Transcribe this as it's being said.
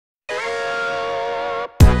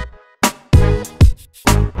Okay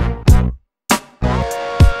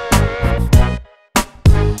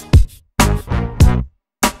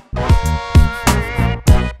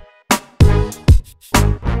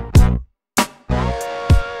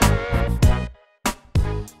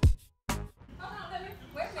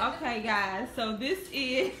guys, so this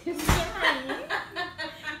is the room.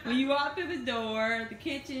 When you walk through the door, the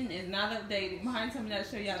kitchen is not updated. Behind time, I'll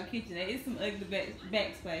show y'all the kitchen. There is some ugly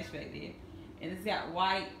backsplash back there. And it's got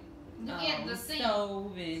white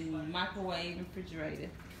stove and microwave and refrigerator.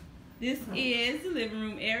 This is the living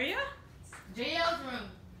room area. JL's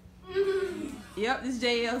room. Yep, this is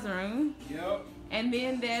JL's room. Yep. And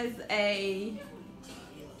then there's a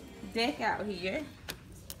deck out here.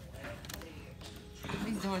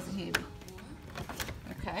 These doors are heavy.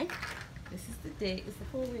 Okay. This is the deck. It's the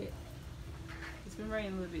full width. It's been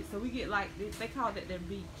raining a little bit. So we get like, they call that their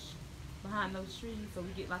beach behind those trees. So we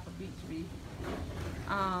get like a beach view.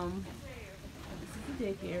 This is the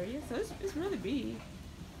deck area. So it's really big.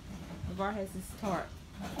 The bar has this tarp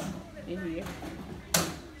in here.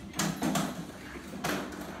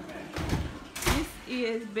 This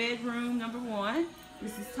is bedroom number 1.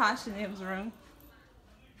 This is Tasha and Em's room.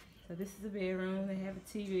 So this is the bedroom. They have a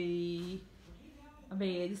TV, a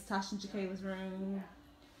bed. This is Tasha and Jakayla's room.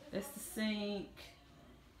 That's the sink.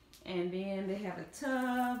 And then they have a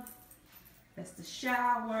tub. That's the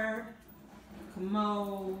shower,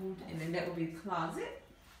 commode, and then that will be the closet.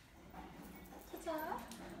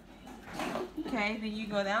 Okay, then you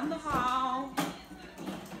go down the hall.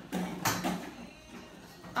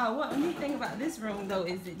 Oh, what neat thing about this room though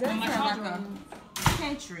is it does have like a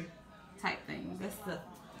pantry type thing. That's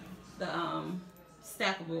the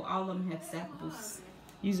stackable. All of them have stackables.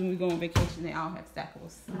 Usually when we go on vacation, they all have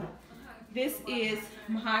stackables. This is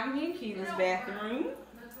Mahogany and Keita's bathroom.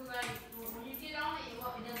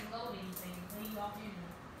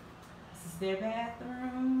 This is their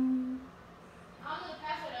bathroom.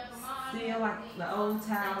 Still like the old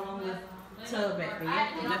towel on the tub back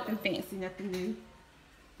there. Nothing fancy, nothing new.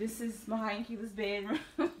 This is Mahogany and Keita's bedroom.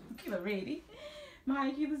 Keita ready.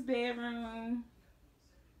 Mahogany and Keita's bedroom.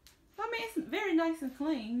 I mean, it's very nice and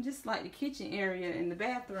clean, just like the kitchen area and the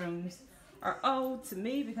bathrooms are old to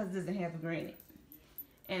me because it doesn't have the granite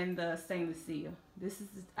and the stainless steel. This is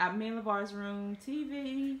our me and LeVar's room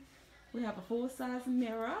TV. We have a full-size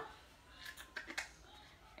mirror.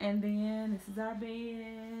 And then this is our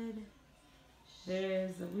bed.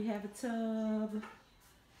 We have a tub.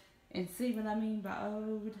 And see what I mean by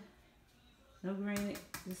old? No granite,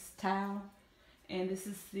 just tile. And this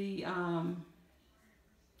is the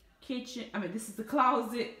kitchen. This is the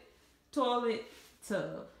closet, toilet,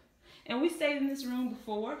 tub. And we stayed in this room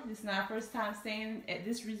before. This is not our first time staying at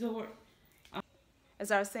this resort. As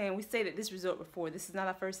I was saying, we stayed at this resort before. This is not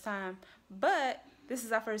our first time, but this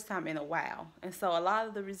is our first time in a while. And so a lot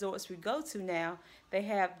of the resorts we go to now, they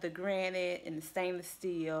have the granite and the stainless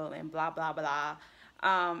steel and blah, blah, blah.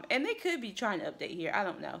 And they could be trying to update here. I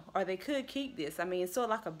don't know. Or they could keep this. I mean, it's sort of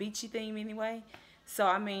like a beachy theme anyway. So,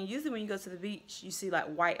 I mean, usually when you go to the beach, you see like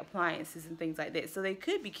white appliances and things like that. So they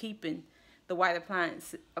could be keeping the white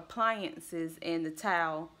appliances and the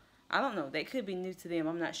towel. I don't know. They could be new to them.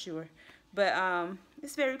 I'm not sure. But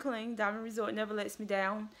it's very clean. Diamond Resort never lets me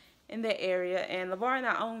down in that area. And LeVar and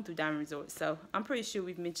I own through Diamond Resort. So I'm pretty sure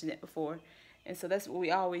we've mentioned it before. And so that's what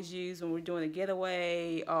we always use when we're doing a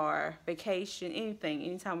getaway or vacation, anything.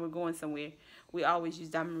 Anytime we're going somewhere, we always use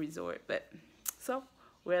Diamond Resort. But so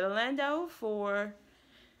we're at Orlando for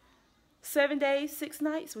 7 days, 6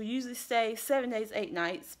 nights. We usually stay 7 days, 8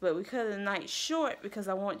 nights, but we cut the night short because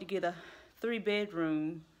I wanted to get a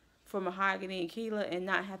 3-bedroom for Mahogany and Keita and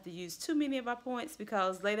not have to use too many of our points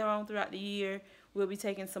because later on throughout the year, we'll be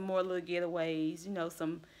taking some more little getaways, you know,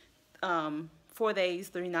 some 4 days,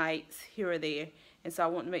 3 nights here or there. And so I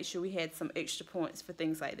wanted to make sure we had some extra points for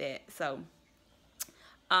things like that. So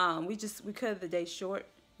we cut the day short,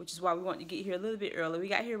 which is why we wanted to get here a little bit early. We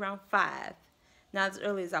got here around 5. Not as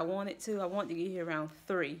early as I wanted to. I wanted to get here around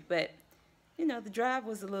 3. But, you know, the drive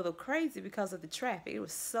was a little crazy because of the traffic. It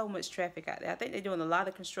was so much traffic out there. I think they're doing a lot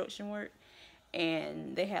of construction work.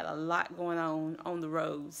 And they had a lot going on the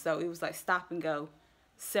roads. So it was like stop and go.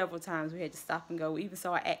 Several times we had to stop and go. We even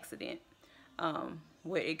saw an accident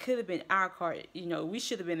where it could have been our car. You know, we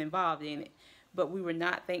should have been involved in it. But we were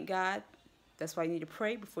not, thank God. That's why you need to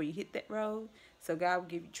pray before you hit that road. So God will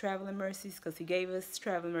give you traveling mercies because he gave us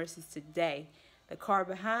traveling mercies today. The car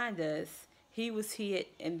behind us, he was hit,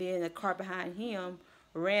 and then the car behind him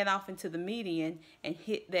ran off into the median and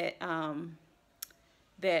hit that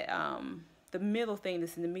the middle thing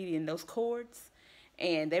that's in the median, those cords.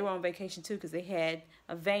 And they were on vacation too because they had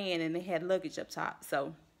a van and they had luggage up top.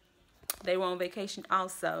 So They were on vacation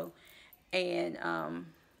also. And,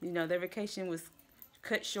 you know, their vacation was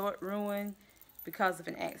cut short, ruined because of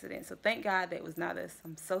an accident. So thank God that was not us.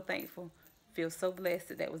 I'm so thankful. Feel so blessed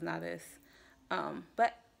that that was not us.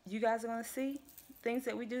 But you guys are going to see things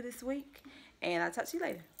that we do this week. And I'll talk to you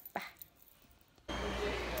later. Bye.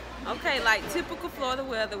 Okay, like typical Florida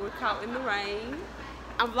weather, we're caught in the rain.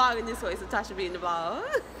 I'm vlogging this way, so Tasha be in the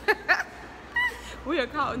vlog. We are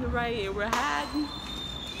caught in the rain and we're hiding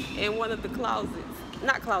in one of the closets.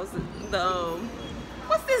 Not closets, the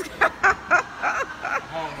what's this called?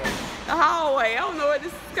 The hallway. I don't know what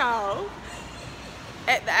this is called.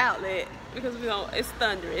 At the outlet, because we don't, it's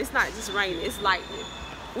thunder. It's not just raining, it's lightning.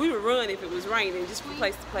 We would run if it was raining, just from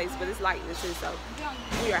place to place, but it's lightning too, so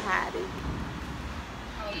we are hiding.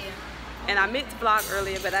 Oh yeah. And I meant to vlog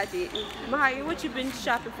earlier, but I didn't. Maya, what you been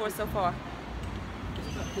shopping for so far?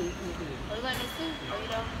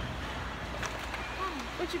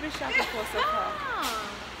 What you been shopping for so far?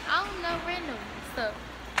 I don't know, random stuff.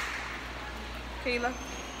 Keila?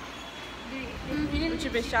 What you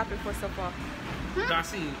been shopping for so far?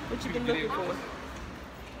 Darcy, What you been looking for?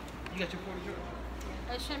 You got your 40 shirt?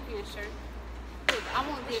 A champion shirt. Look, I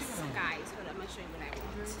want this, guys. Hold on, I'm gonna show you what I want.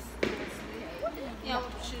 Yeah, I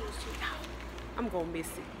want the shoes too. I'm gonna miss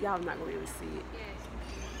it. Y'all not gonna be able to see it. Yes.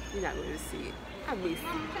 You're not gonna be able to see it. I miss it.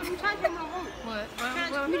 I'm trying to get what I want. What? I'm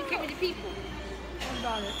trying to communicate with the people. What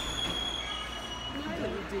about it?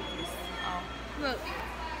 You're ridiculous. Oh. Look.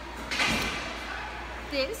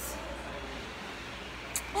 This.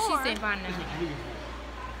 She said fine now.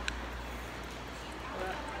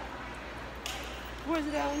 Where's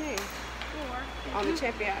it on there? Or On the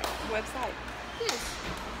Champion website. this.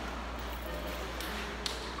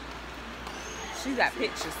 She got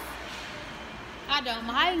pictures. I don't.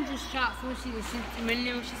 Mahaya just shot for she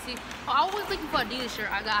see. Oh, I was looking for a Adidas shirt.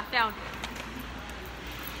 I found it.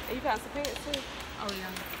 And you found some pants too? Oh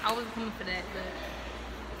yeah. I wasn't coming for that, but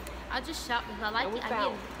I just shopped because I like And it. I get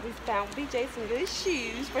it. we found BJ some good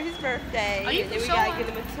shoes for his birthday. Oh, you and can then we show gotta her.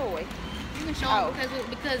 get him a toy. You can show Oh. him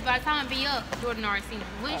because by the time it be up, Jordan already seen it.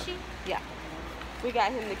 Wouldn't she? Yeah. We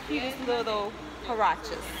got him the cutest little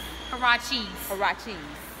harachas. Harachis. Harachis.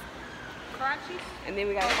 Harachis? And then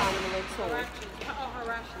we gotta find him a little toy. Oh,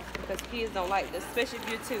 harachis. Because kids don't like, especially if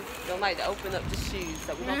you're two, don't like to open up the shoes.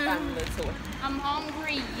 So we're gonna find him a little toy. I'm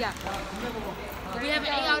hungry. Yeah. We haven't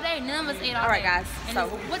ate all day. None of us ate all day. All right, guys. And So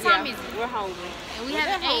what time yeah, is it? We're hungry. And we We're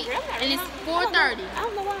haven't ate, hungry. I'm not and it's hungry. 4:30. I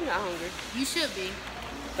don't know why I'm not hungry. You should be.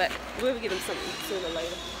 But we'll get him something sooner or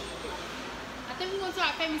later. I think we're going to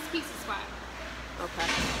our famous pizza spot. Okay.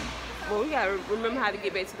 Well, we gotta remember how to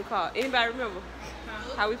get back to the car. Anybody remember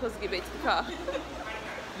how we supposed to get back to the car?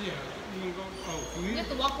 Yeah, you wanna go? Oh, for You me? have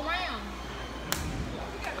to walk around.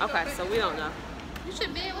 Okay, so we don't know. You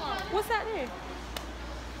should be able to. What's out there?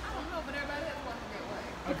 I don't know, but everybody else walking that way.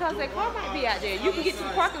 Because that car might be out there. You can get to the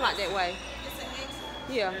parking lot that way.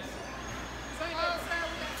 Yeah.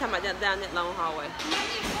 Talking about down that long hallway.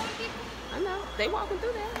 I know. They walking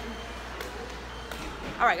through there.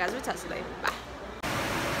 All right, guys. We'll talk to you later. Bye.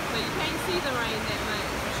 So you can't see the rain that much,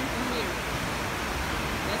 but you can hear it.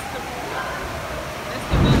 That's the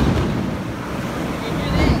moon. You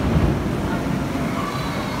hear that?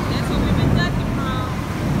 That's what we've been ducking from.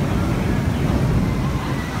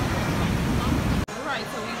 All right,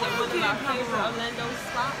 so we got one of our favorite Orlando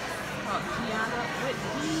spots called Gianna with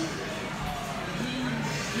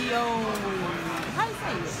Gio. How you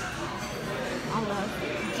say it? I don't know how to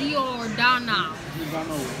say it. Giordano.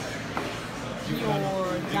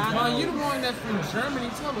 Giordano. Oh, you the one that's from Germany.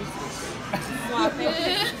 Tell us this. So I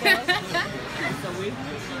so we're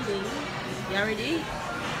eating. Y'all ready to eat?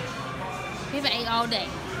 We haven't ate all day.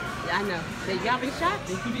 Yeah, I know. So y'all been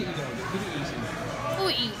shopping? Who did eat though? Who did eat some? Who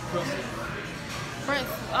we eat? Pretzels.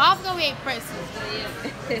 Pretzels. I was going to eat pretzels. But yeah.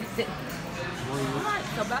 Alright,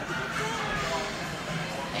 so about to get started.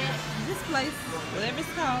 And this place, whatever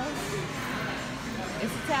it's called,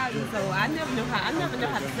 it's Italian, so I never know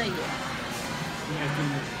how to say it.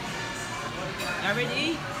 Y'all ready to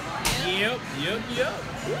eat? Yep.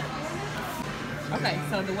 Okay,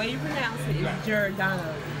 so the way you pronounce it is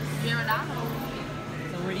Giordano. Giordano.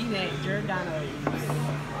 So we're eating at Giordano's. So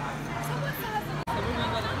we're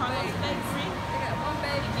gonna go to Carlos Bakery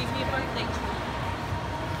and give me a birthday treat.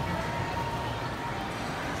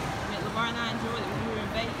 Met LeVar and I enjoyed it when we were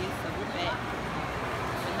in Vegas, so we're back.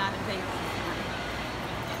 But not in Vegas.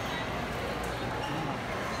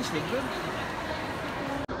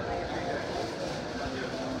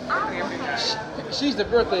 She's the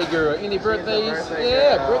birthday girl. Any birthdays?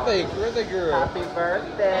 Yeah, birthday girl. Happy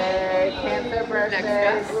birthday, cancer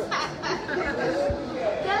birthday.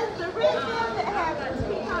 Does the rhythm that happens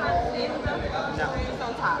behind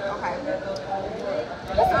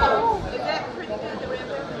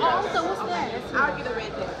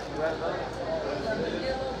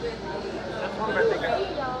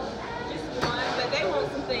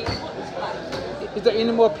Is there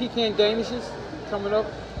any more pecan danishes coming up?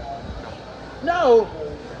 No.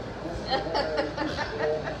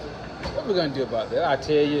 What we gonna do about that? I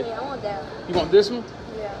tell you. Yeah, I want that. You want this one?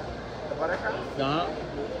 Yeah. The buttercup? Uh-huh.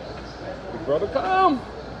 Your brother come.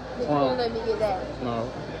 But you won't let me get that. No.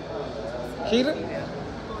 Keita?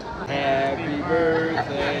 Happy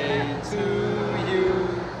birthday to you.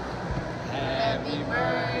 Happy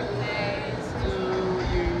birthday to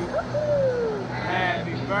you.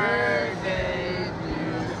 Happy birthday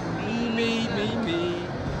to me.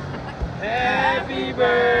 Happy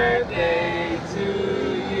birthday to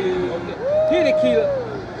you. Okay. Hit it, Keita.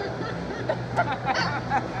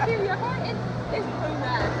 Here, your heart is blue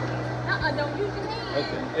now. Don't use your hand.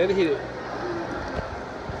 Okay, let it hit it.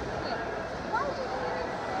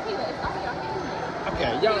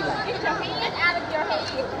 Okay, y'all. Get your hand out of your head,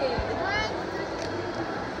 kid.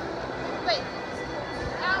 Wait.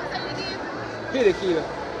 I'll say it again. Hit it, Keita.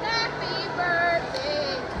 Happy birthday.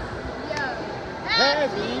 Yeah.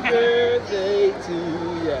 Happy birthday to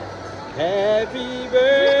ya. Happy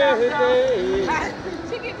birthday.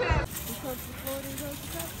 She get that.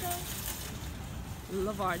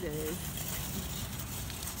 LeVar does.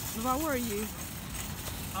 LeVar, where are you?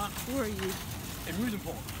 Where are you? In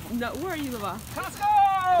Rudenport. No, where are you, LeVar?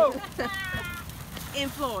 Costco! In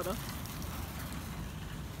Florida.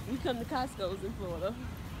 We come to Costco's in Florida.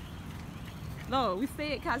 No, we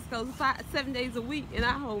stay at Costco's 7 days a week in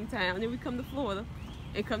our hometown. Then we come to Florida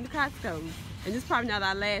and come to Costco's. And this is probably not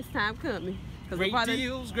our last time coming. Great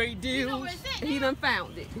deals, great You know deals. where it's at? He done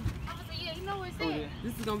found it. I'm gonna say, yeah, you know where it's at. yeah.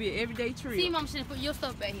 This is gonna be an everyday trip. See, Mom should put your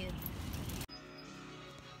stuff back here.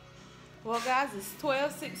 Well, guys, it's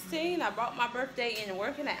 12:16. I brought my birthday in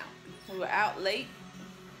working out. We were out late.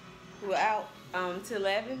 We were out till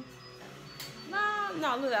 11. No,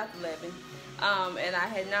 a little after 11. And I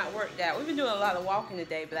had not worked out. We've been doing a lot of walking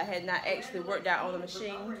today, but I had not actually worked out on the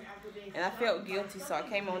machine. And I felt guilty, so I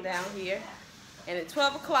came on down here. And at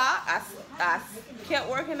 12 o'clock, I kept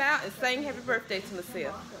working out and sang happy birthday to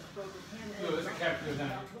myself.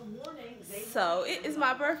 So it is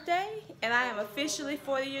my birthday, and I am officially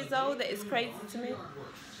 40 years old. That is crazy to me,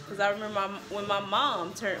 because I remember when my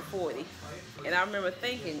mom turned 40, and I remember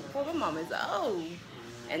thinking, well, my mom is old,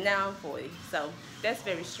 and now I'm 40. So that's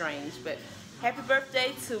very strange, but happy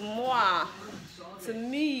birthday to moi, to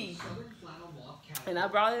me. And I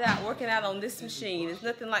brought it out working out on this machine. It's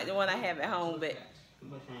nothing like the one I have at home, but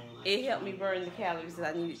it helped me burn the calories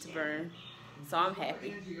that I needed to burn. So I'm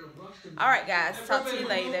happy. All right, guys. Talk to you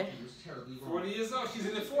later. 40 years old. She's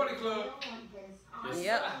in the 40 club.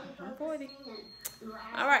 Yep, I'm 40.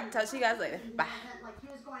 All right. Talk to you guys later. Bye.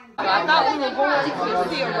 I thought we were going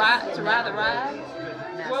to see a ride, to ride the ride.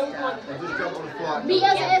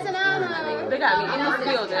 BSS and I. They got me in this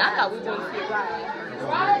building. I thought we were going to see a ride. A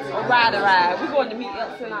ride, We're going to meet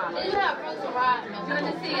Elsa and Anna. It's not supposed to ride. No. Good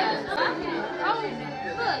to see us. Oh,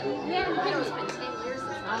 look. Yeah, it's been 10 years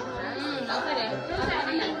since I was there. Don't say that. Don't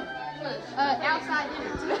say that. Look, outside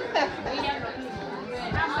dinner. We have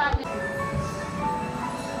outside dinner.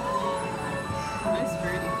 That's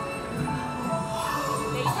pretty.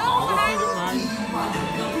 There you go.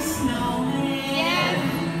 Yeah.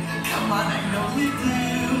 Come on, I know we do.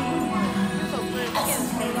 I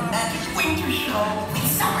spent a magic winter show with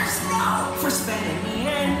summer snow for spending me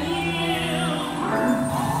and you.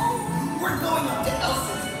 We're going up to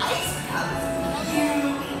Elsa's ice house. You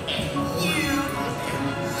and you and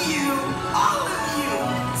you, all of you.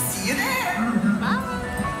 See you there.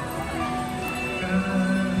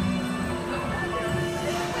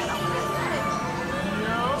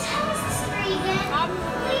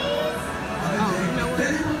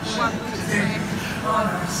 On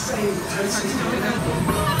our stage,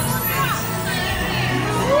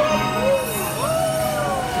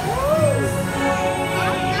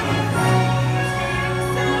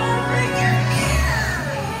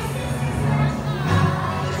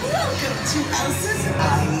 welcome to Elsa's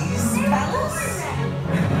Ice Palace.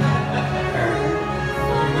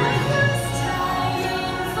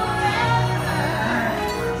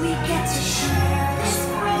 We get to share this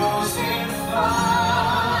frozen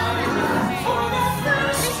fun for the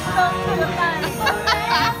first time.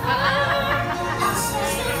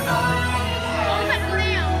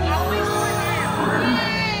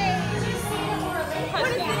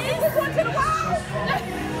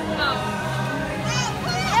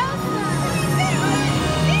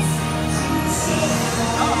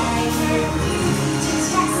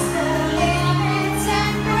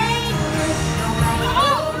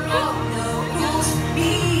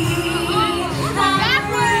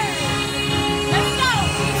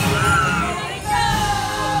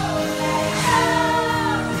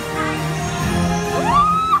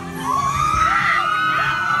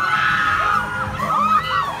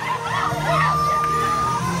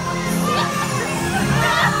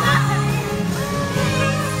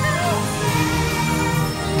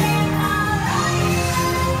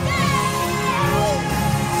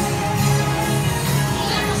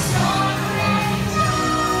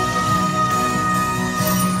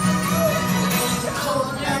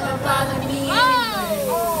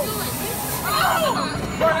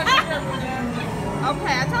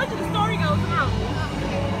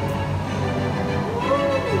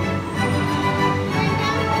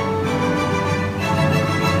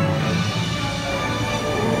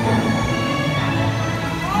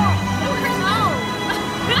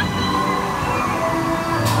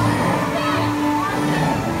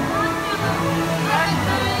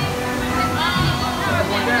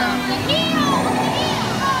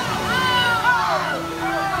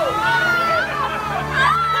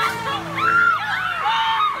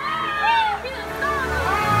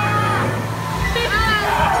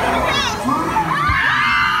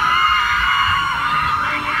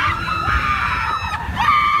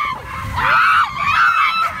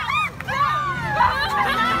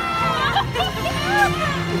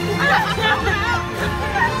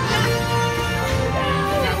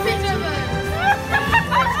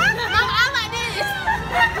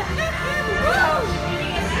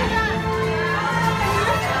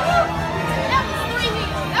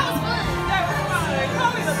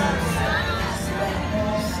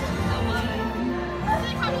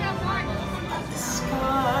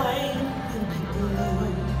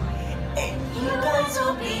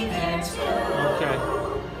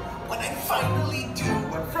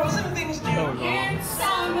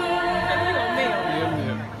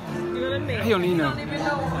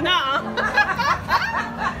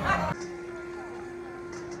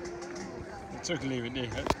 turkey leg right there.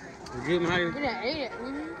 It's good, Maya? We done ate it.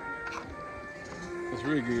 It's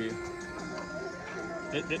really good.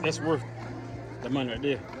 That's worth the money right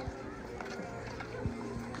there.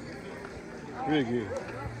 Really good.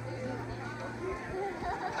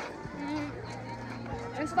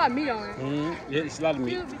 It's a lot of meat on it. Yeah, it's a lot of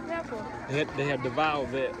meat. Dude, be careful. They have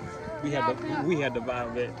devoured that. We had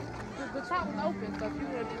devoured that. The top was open, so if you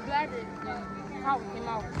would have grabbed it, then the top came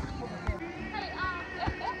out.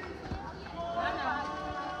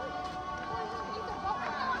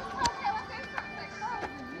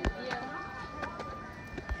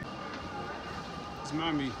 It's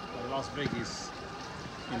remind me of Las Vegas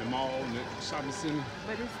in the mall, in the shopping center.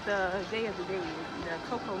 But it's the Day of the Day, the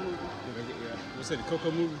Coco movie. Yeah. What's that, the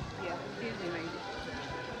Coco movie? Yeah, Disney made it.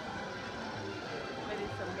 But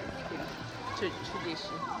it's a Mexican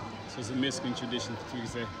tradition. So it's a Mexican tradition, you can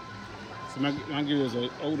say. So my girls are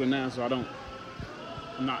older now, so I'm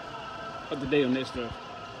not up to date on that stuff.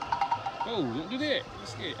 Oh, don't do that. I'm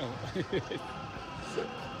scared. Oh.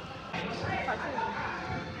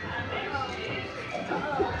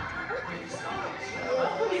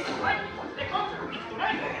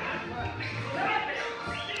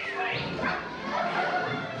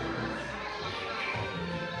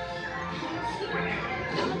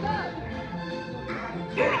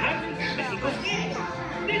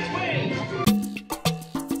 This way!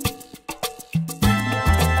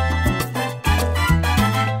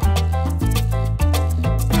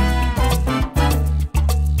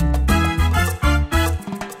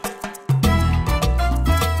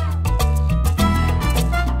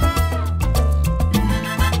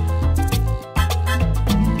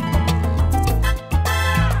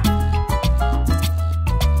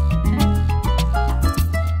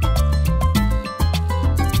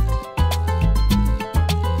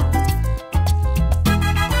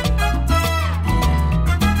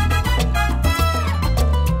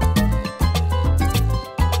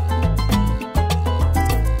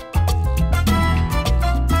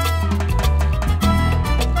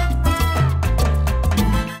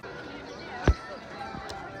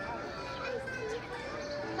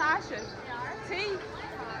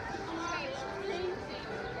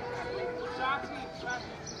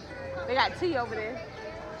 They got tea over there.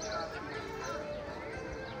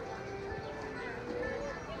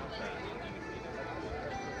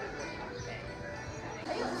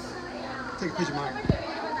 Take a picture, Mike.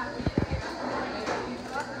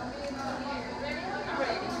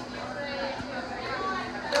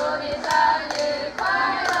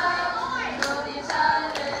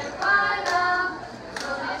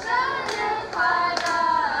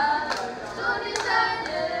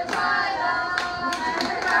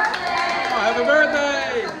 Happy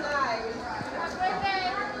birthday!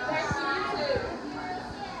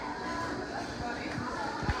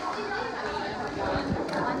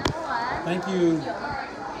 Thank you. It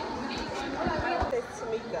says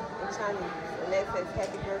Tamika in Chinese, and that says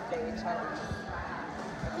happy birthday in Chinese.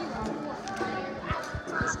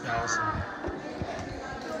 That's awesome.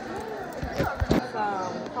 It's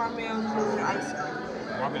caramel ginger ice cream.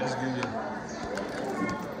 I bet it's good.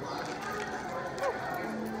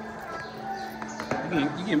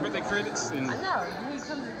 You getting birthday credits? And I know. He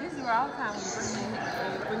comes to Disney World all the time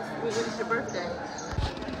when it's your birthday.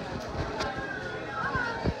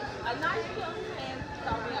 A nice young man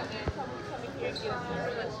saw me out there and told me to come in here and get us some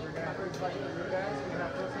lunch. What's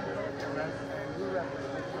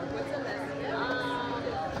in this?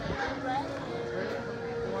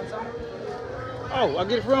 oh, I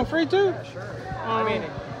get it for on free too? Yeah, sure. I mean,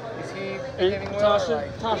 is he And behaving well? Tasha,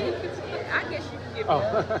 Like, I guess you can give me Oh.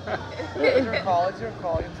 it's your call. It's your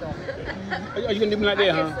call. You tell me. Are you gonna do me like that,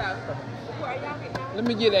 I huh? guess so. Where y'all getting out? Let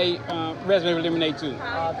me get a raspberry lemonade too.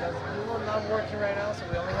 That's not working right now, so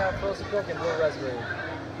we only have frozen cook and blue raspberry.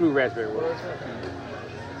 Blue raspberry. Blue raspberry.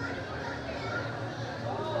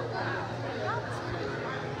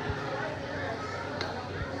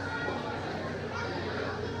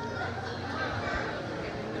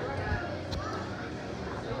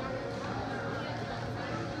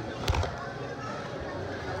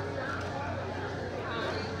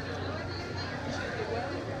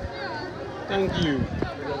 Thank you. Here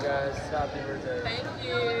we go, guys. Happy birthday. Thank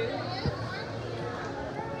you.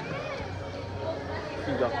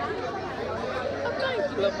 Here you go.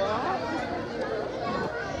 Thank you, Lamar.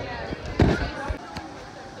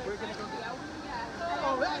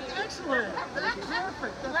 Oh, that's excellent. That's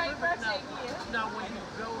perfect. That's perfect. Now, when you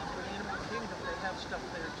go to Animal Kingdom, they have stuff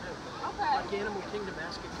there too. Okay. Like Animal Kingdom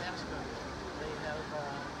Mascot, they have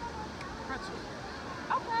pretzels.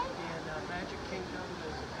 Okay. And Magic Kingdom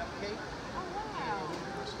is a cupcake. Oh, wow. And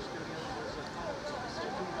Universal Studios is a cone. So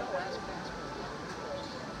the last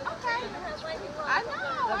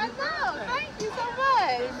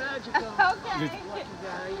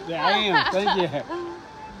Yeah, I am. Thank you.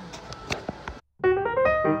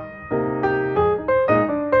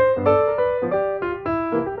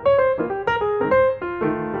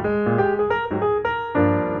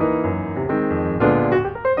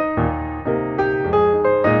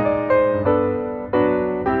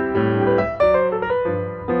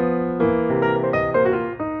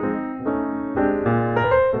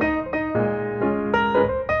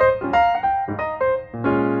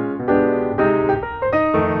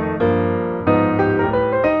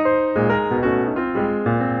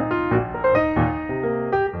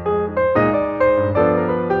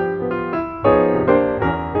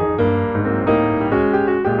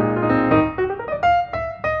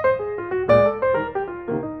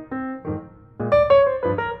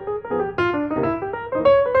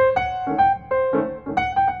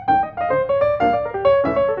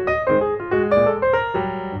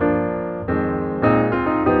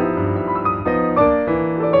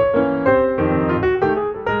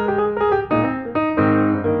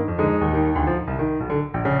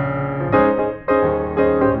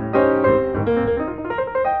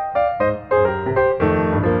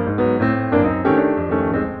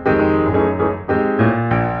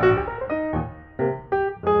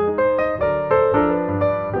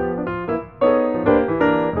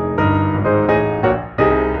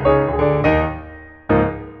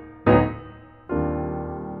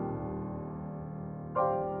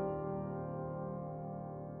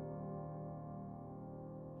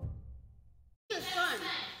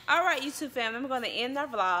 Alright, YouTube family, I'm going to end our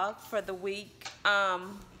vlog for the week.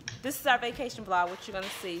 This is our vacation vlog, what you're going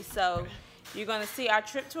to see. So, you're going to see our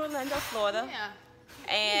trip to Orlando, Florida.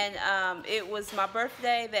 Yeah. And it was my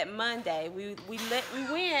birthday that Monday. We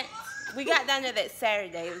got down there that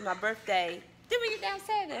Saturday. It was my birthday. Did we get down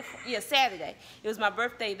Saturday? Yeah, Saturday. It was my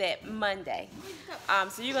birthday that Monday.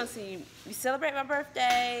 So you're going to see me celebrate my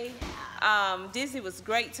birthday. Disney was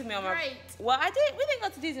great to me on my birthday. Well, we didn't go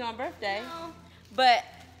to Disney on my birthday. No. But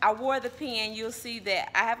I wore the pin. You'll see that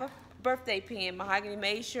I have a birthday pin. Mahogany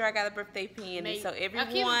made sure I got a birthday pin. And so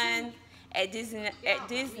everyone at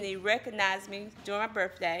Disney recognized me during my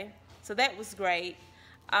birthday. So that was great.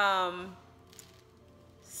 So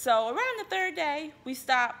around the third day, we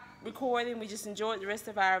stopped recording. We just enjoyed the rest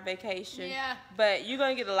of our vacation. Yeah. But you're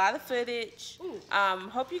going to get a lot of footage.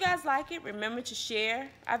 Hope you guys like it. Remember to share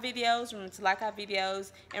our videos. Remember to like our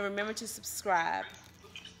videos. And remember to subscribe.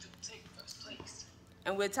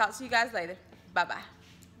 And we'll talk to you guys later. Bye-bye.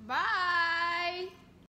 Bye.